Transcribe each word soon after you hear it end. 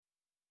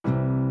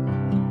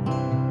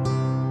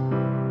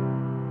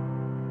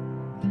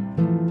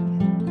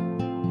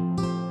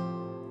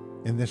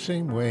the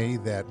same way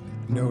that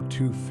no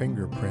two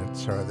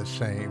fingerprints are the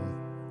same,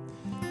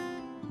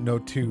 no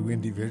two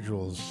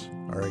individuals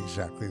are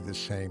exactly the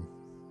same.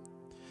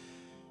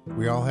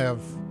 We all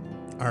have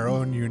our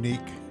own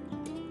unique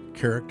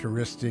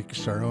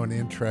characteristics, our own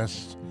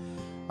interests,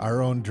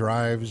 our own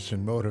drives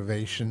and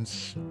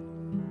motivations.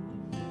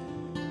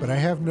 But I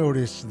have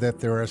noticed that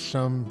there are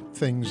some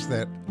things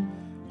that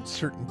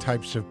certain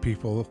types of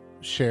people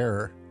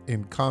share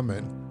in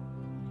common.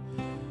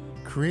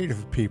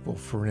 Creative people,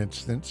 for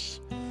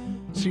instance,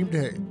 seem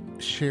to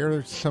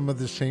share some of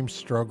the same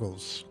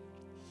struggles.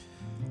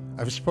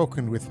 I've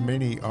spoken with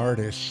many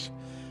artists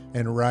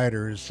and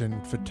writers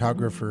and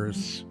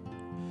photographers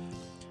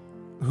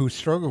who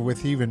struggle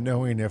with even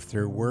knowing if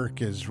their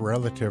work is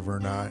relative or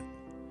not,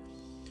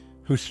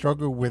 who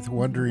struggle with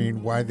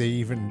wondering why they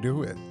even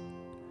do it,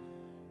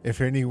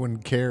 if anyone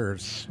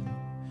cares,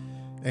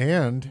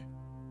 and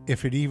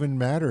if it even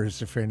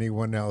matters if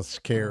anyone else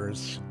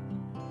cares.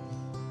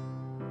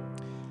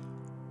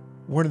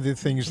 One of the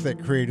things that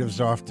creatives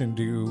often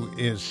do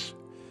is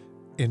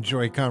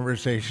enjoy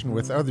conversation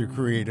with other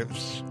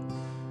creatives,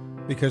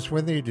 because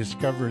when they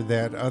discover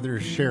that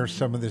others share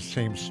some of the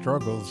same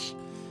struggles,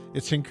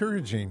 it's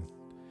encouraging.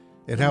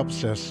 It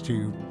helps us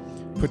to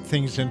put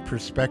things in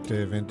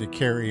perspective and to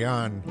carry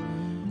on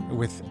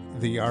with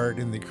the art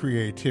and the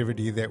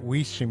creativity that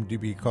we seem to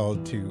be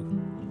called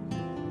to.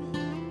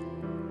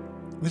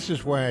 This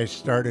is why I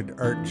started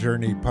Art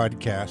Journey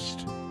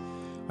Podcast.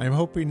 I'm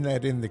hoping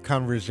that in the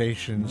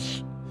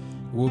conversations,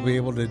 we'll be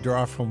able to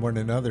draw from one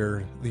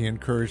another the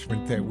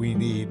encouragement that we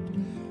need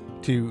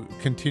to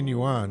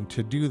continue on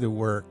to do the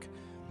work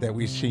that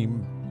we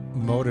seem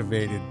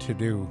motivated to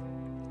do.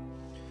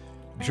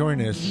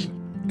 Join us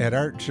at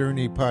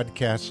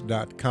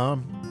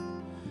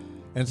artjourneypodcast.com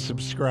and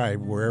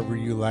subscribe wherever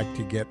you like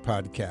to get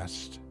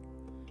podcasts.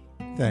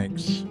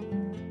 Thanks.